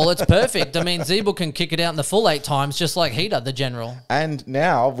general, it's perfect. I mean, Zeeble can kick it out in the full 8 times, just like Heater, the general. And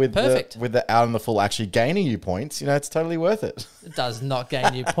now with Perfect. the out in the full actually gaining you points, it's totally worth it. It does not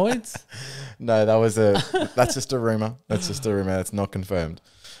gain you points. No, that's just a rumor. That's just a rumor. That's not confirmed.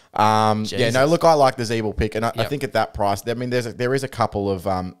 Look, I like the Zeeble pick, and I think at that price, I mean, there is a couple of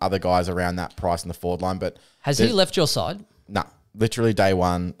other guys around that price in the forward line, but has he left your side? Nah, literally day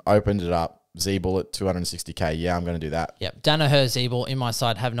one, opened it up, Zeeble at 260K. Yeah, I'm going to do that. Yep, Danaher, Zeeble in my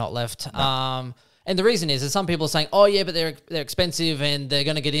side have not left. No. And the reason is that some people are saying, oh yeah, but they're expensive and they're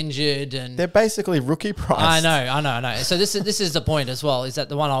going to get injured, and they're basically rookie price. I know. So this is the point as well. Is that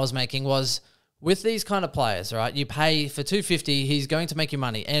the one I was making was, with these kind of players, right? You pay for 250, he's going to make you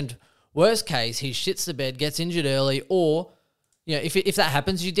money. And worst case, he shits the bed, gets injured early, or if that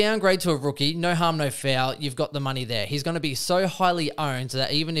happens, you downgrade to a rookie, no harm, no foul, you've got the money there. He's going to be so highly owned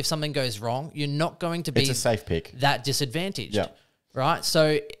that even if something goes wrong, you're not going to be it's a safe pick. That disadvantaged. Yeah. Right?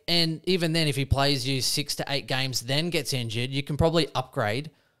 So, and even then, if he plays you 6 to 8 games, then gets injured, you can probably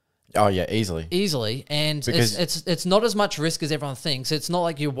upgrade. Oh yeah, easily. And because it's not as much risk as everyone thinks. It's not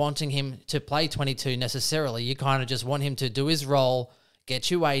like you're wanting him to play 22 necessarily. You kind of just want him to do his role, get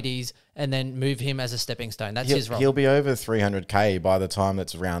you 80s, and then move him as a stepping stone. That's his role. He'll be over 300K by the time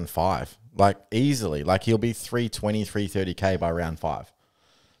it's round 5. Like easily. Like he'll be 320, 330K by round 5.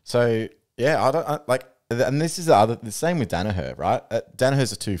 So yeah, and this is the same with Danaher, right?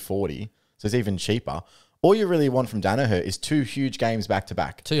 Danaher's a 240, so it's even cheaper. All you really want from Danaher is 2 huge games back to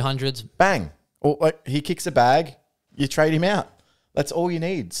back. 200s. Bang. Or he kicks a bag, you trade him out. That's all you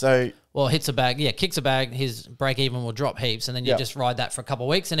need. So hits a bag. Yeah, kicks a bag, his break even will drop heaps, and then you just ride that for a couple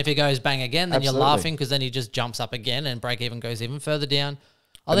of weeks. And if he goes bang again, then you're laughing because then he just jumps up again and break even goes even further down.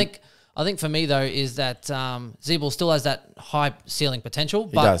 I think for me though is that Zeeble still has that high ceiling potential,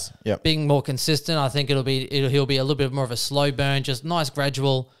 but he does. Yep. Being more consistent, I think he'll be a little bit more of a slow burn, just nice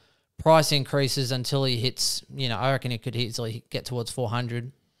gradual price increases until he hits, I reckon he could easily get towards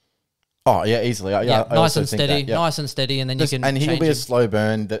 400. Oh yeah, easily. I Nice also and think steady, that, yeah. nice and steady, and then you can. And he'll change be a him. slow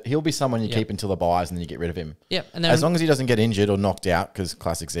burn. That he'll be someone you keep until the buys, and then you get rid of him. Yep, and then As long as he doesn't get injured or knocked out, because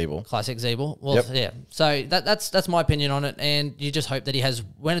classic Zeeble. Classic Zeeble. Well, Yep. yeah. So that's my opinion on it, and you just hope that he has,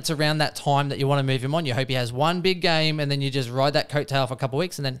 when it's around that time that you want to move him on, you hope he has one big game, and then you just ride that coattail for a couple of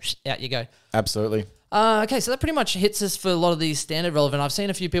weeks, and then out you go. Absolutely. Okay, so that pretty much hits us for a lot of these standard relevant. I've seen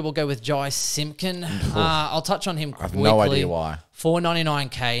a few people go with Jai Simpkin. I'll touch on him quickly. I have no idea why.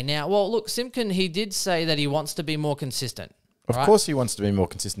 $4.99K. Now, well, look, Simpkin, he did say that he wants to be more consistent. Of course he wants to be more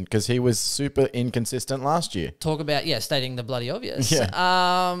consistent because he was super inconsistent last year. Talk about, stating the bloody obvious.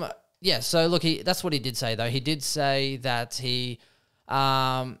 Yeah. So look, that's what he did say, though. He did say that he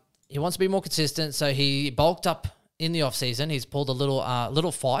wants to be more consistent, so he bulked up in the offseason. He's pulled a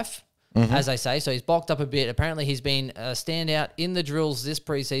little fife, as they say. So he's bulked up a bit. Apparently he's been a standout in the drills this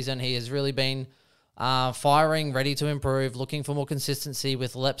preseason. He has really been firing, ready to improve, looking for more consistency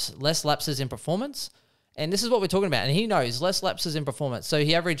with less lapses in performance. And this is what we're talking about. And he knows less lapses in performance. So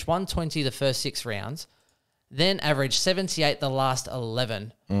he averaged 120 the first 6 rounds, then averaged 78 the last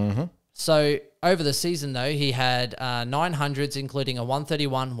 11. So over the season, though, he had 900s, including a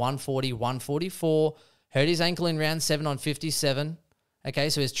 131, 140, 144. Hurt his ankle in round 7 on 57. Okay,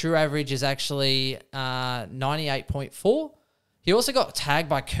 so his true average is actually 98.4. He also got tagged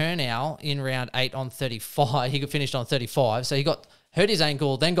by Kernow in round 8 on 35. He finished on 35. So he hurt his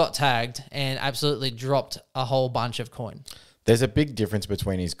ankle, then got tagged, and absolutely dropped a whole bunch of coin. There's a big difference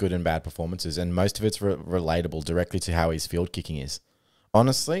between his good and bad performances, and most of it's relatable directly to how his field kicking is.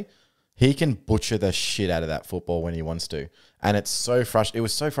 Honestly, he can butcher the shit out of that football when he wants to. And it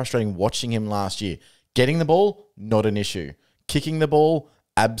was so frustrating watching him last year. Getting the ball, not an issue. Kicking the ball,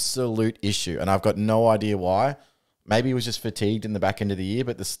 absolute issue. And I've got no idea why. Maybe he was just fatigued in the back end of the year,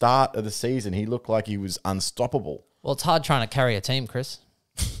 but the start of the season, he looked like he was unstoppable. Well, it's hard trying to carry a team, Chris.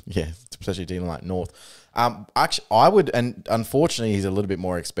 Yeah, especially dealing like North. Actually, I would, and unfortunately, he's a little bit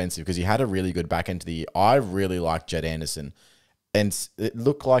more expensive because he had a really good back end of the year. I really like Jed Anderson. And it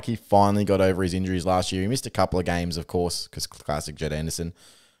looked like he finally got over his injuries last year. He missed a couple of games, of course, because classic Jed Anderson.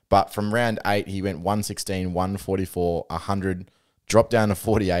 But from round 8, he went 116, 144, 100, dropped down to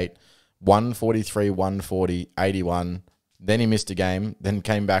 48, 143, 140, 81. Then he missed a game, then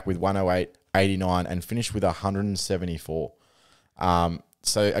came back with 108, 89, and finished with 174.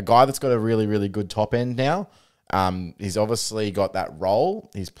 So a guy that's got a really, really good top end now. He's obviously got that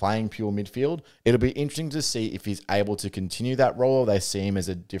role. He's playing pure midfield. It'll be interesting to see if he's able to continue that role or they see him as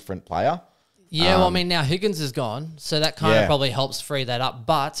a different player. Yeah, well, I mean, now Higgins is gone, so that kind of probably helps free that up.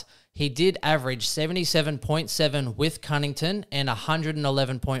 But he did average 77.7 with Cunnington and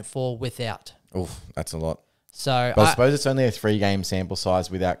 111.4 without. Oof, that's a lot. So But I suppose it's only a 3-game sample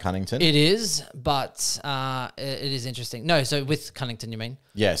size without Cunnington. It is, but it is interesting. No, so with Cunnington, you mean?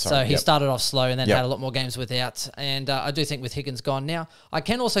 Yeah, sorry. So he started off slow and then Yep. had a lot more games without. And I do think with Higgins gone now, I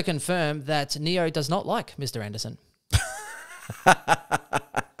can also confirm that Neo does not like Mr. Anderson.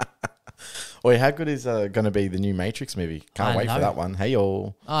 Well, how good is going to be the new Matrix movie? Can't I wait know. for that one. Hey,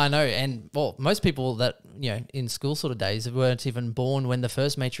 y'all. I know, and well, most people that in school sort of days weren't even born when the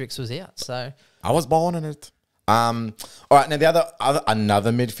first Matrix was out. So I was born in it. All right, now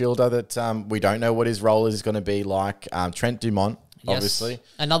another midfielder that we don't know what his role is going to be like. Trent Dumont, obviously. Yes.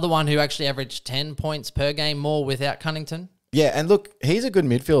 Another one who actually averaged 10 points per game more without Cunnington. Yeah, and look, he's a good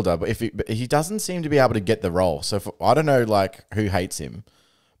midfielder, but he doesn't seem to be able to get the role. So I don't know who hates him,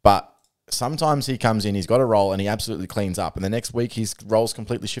 but sometimes he comes in, he's got a role, and he absolutely cleans up. And the next week, his role's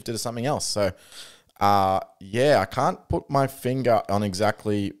completely shifted to something else. So, I can't put my finger on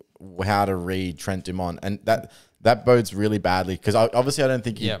exactly how to read Trent Dumont. And that bodes really badly because obviously I don't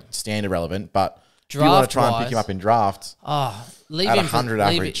think he's standard relevant, but if you want to try and pick him up in drafts, Leave at him 100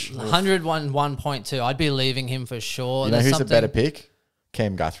 average. 101.2. I'd be leaving him for sure. You know who's a better pick?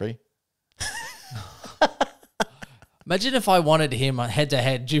 Cam Guthrie. Imagine if I wanted him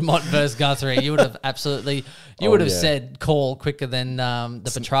head-to-head, Dumont versus Guthrie. You would have absolutely... You would have said call quicker than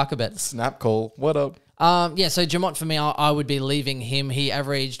the Petrarca bet. Snap call. What up? So Dumont for me, I would be leaving him. He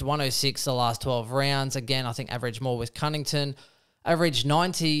averaged 106 the last 12 rounds. Again, I think averaged more with Cunnington. Averaged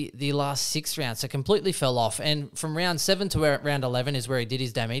 90 the last 6 rounds, so completely fell off. And from round 7 to round 11 is where he did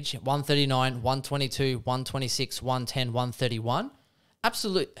his damage. 139, 122, 126, 110, 131.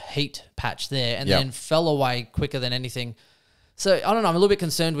 Absolute heat patch there, and then fell away quicker than anything. So I don't know. I'm a little bit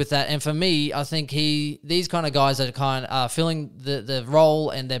concerned with that. And for me, I think these kind of guys are filling the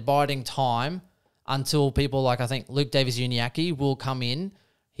role and they're biding time until people like I think Luke Davis-Uniacke will come in.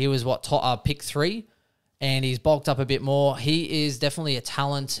 He was pick 3, and he's bulked up a bit more. He is definitely a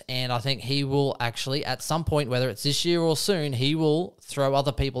talent, and I think he will actually, at some point, whether it's this year or soon, he will throw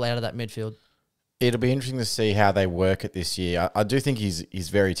other people out of that midfield. It'll be interesting to see how they work it this year. I do think he's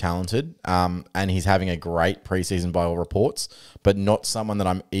very talented, and he's having a great preseason by all reports, but not someone that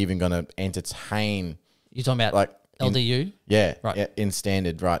I'm even going to entertain. You're talking about like LDU? Right. Yeah, in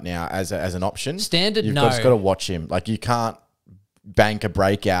standard right now as an option. Standard, You've no. just got to watch him. Like, you can't bank a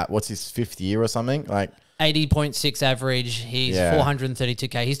breakout. What's his 5th year or something? Like 80.6 average. He's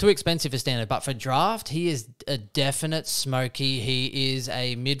 432K. He's too expensive for standard, but for draft, he is a definite smoky. He is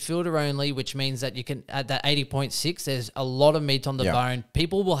a midfielder only, which means that you can, at that 80.6, there's a lot of meat on the bone.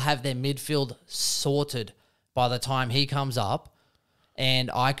 People will have their midfield sorted by the time he comes up, and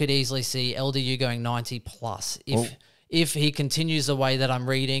I could easily see LDU going 90 plus if he continues the way that I'm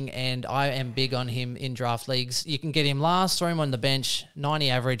reading, and I am big on him in draft leagues. You can get him last, throw him on the bench, 90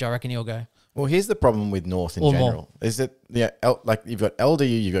 average, I reckon he'll go. Well, here's the problem with North in general. Is that, like you've got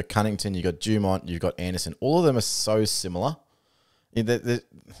LDU, you've got Cunnington, you've got Dumont, you've got Anderson. All of them are so similar. I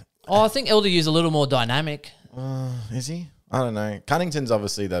think LDU's a little more dynamic. Is he? I don't know. Cunnington's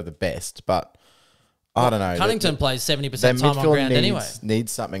obviously the best, but I don't know. Cunnington plays 70% time on ground anyway.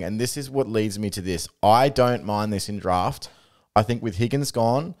 Needs something, and this is what leads me to this. I don't mind this in draft. I think with Higgins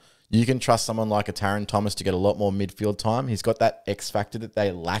gone, you can trust someone like a Taron Thomas to get a lot more midfield time. He's got that X factor that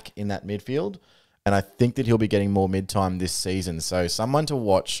they lack in that midfield, and I think that he'll be getting more mid time this season. So someone to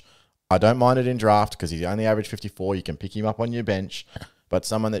watch. I don't mind it in draft because he's only average 54. You can pick him up on your bench, but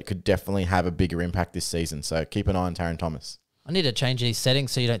someone that could definitely have a bigger impact this season. So keep an eye on Taron Thomas. I need to change these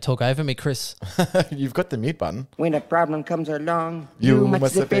settings so you don't talk over me, Chris. You've got the mute button. When a problem comes along, you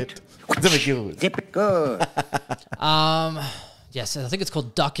must zip it. Zip it good. Yes, I think it's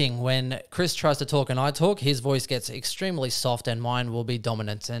called ducking. When Chris tries to talk and I talk, his voice gets extremely soft and mine will be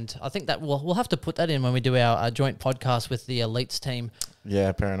dominant. And I think that we'll have to put that in when we do our joint podcast with the Elites team.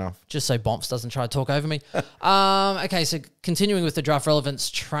 Yeah, fair enough. Just so Bomps doesn't try to talk over me. Okay, so continuing with the draft relevance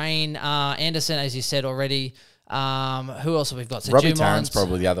train, Anderson, as you said already. Who else have we got? So Robbie Tarrant's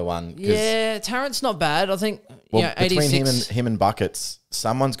probably the other one. Yeah, Tarrant's not bad. I think between 86. him and Buckets,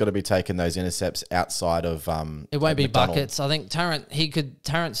 someone's got to be taking those intercepts outside of it won't be McDonald. Buckets. I think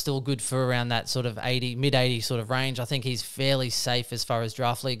Tarrant's still good for around that sort of 80, mid-80 sort of range. I think he's fairly safe as far as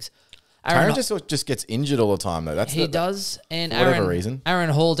draft leagues. Tarrant just gets injured all the time though. He does, and for whatever reason. Aaron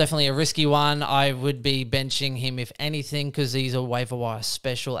Hall definitely a risky one. I would be benching him if anything because he's a waiver wire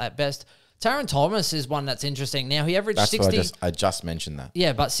special at best. Taron Thomas is one that's interesting. Now, he averaged 60. I just mentioned that.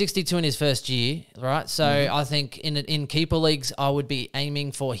 Yeah, but 62 in his first year, right? So I think in keeper leagues, I would be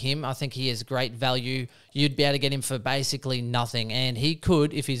aiming for him. I think he is great value. You'd be able to get him for basically nothing. And he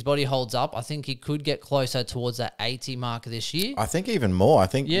could, if his body holds up, I think he could get closer towards that 80 mark this year. I think even more. I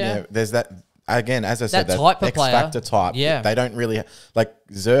think there's that, again, as I said, that type of X-Factor type. Yeah. They don't really, like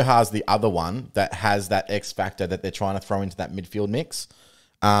Zerha's the other one that has that X-Factor that they're trying to throw into that midfield mix.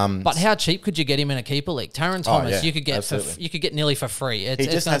 But how cheap could you get him in a keeper league? Taron Thomas, you could get absolutely. you could get nearly for free. He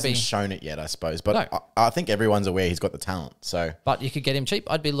just hasn't shown it yet, I suppose. But No. I think everyone's aware he's got the talent. So, but you could get him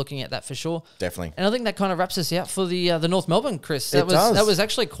cheap. I'd be looking at that for sure. Definitely. And I think that kind of wraps us out for the North Melbourne, Chris. That does. That was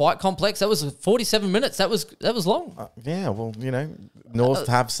actually quite complex. That was 47 minutes. That was long. Yeah, well, North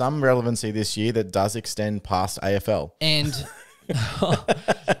have some relevancy this year that does extend past AFL. And well,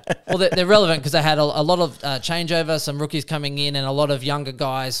 they're relevant because they had a lot of changeover, some rookies coming in, and a lot of younger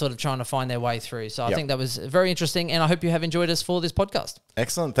guys sort of trying to find their way through. So I think that was very interesting, and I hope you have enjoyed us for this podcast.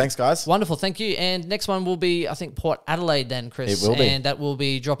 Excellent. Thanks, guys. Wonderful. Thank you. And next one will be, I think, Port Adelaide then, Chris. It will be. And that will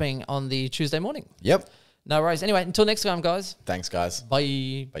be dropping on the Tuesday morning. Yep. No worries. Anyway, until next time, guys. Thanks, guys.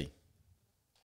 Bye. Bye.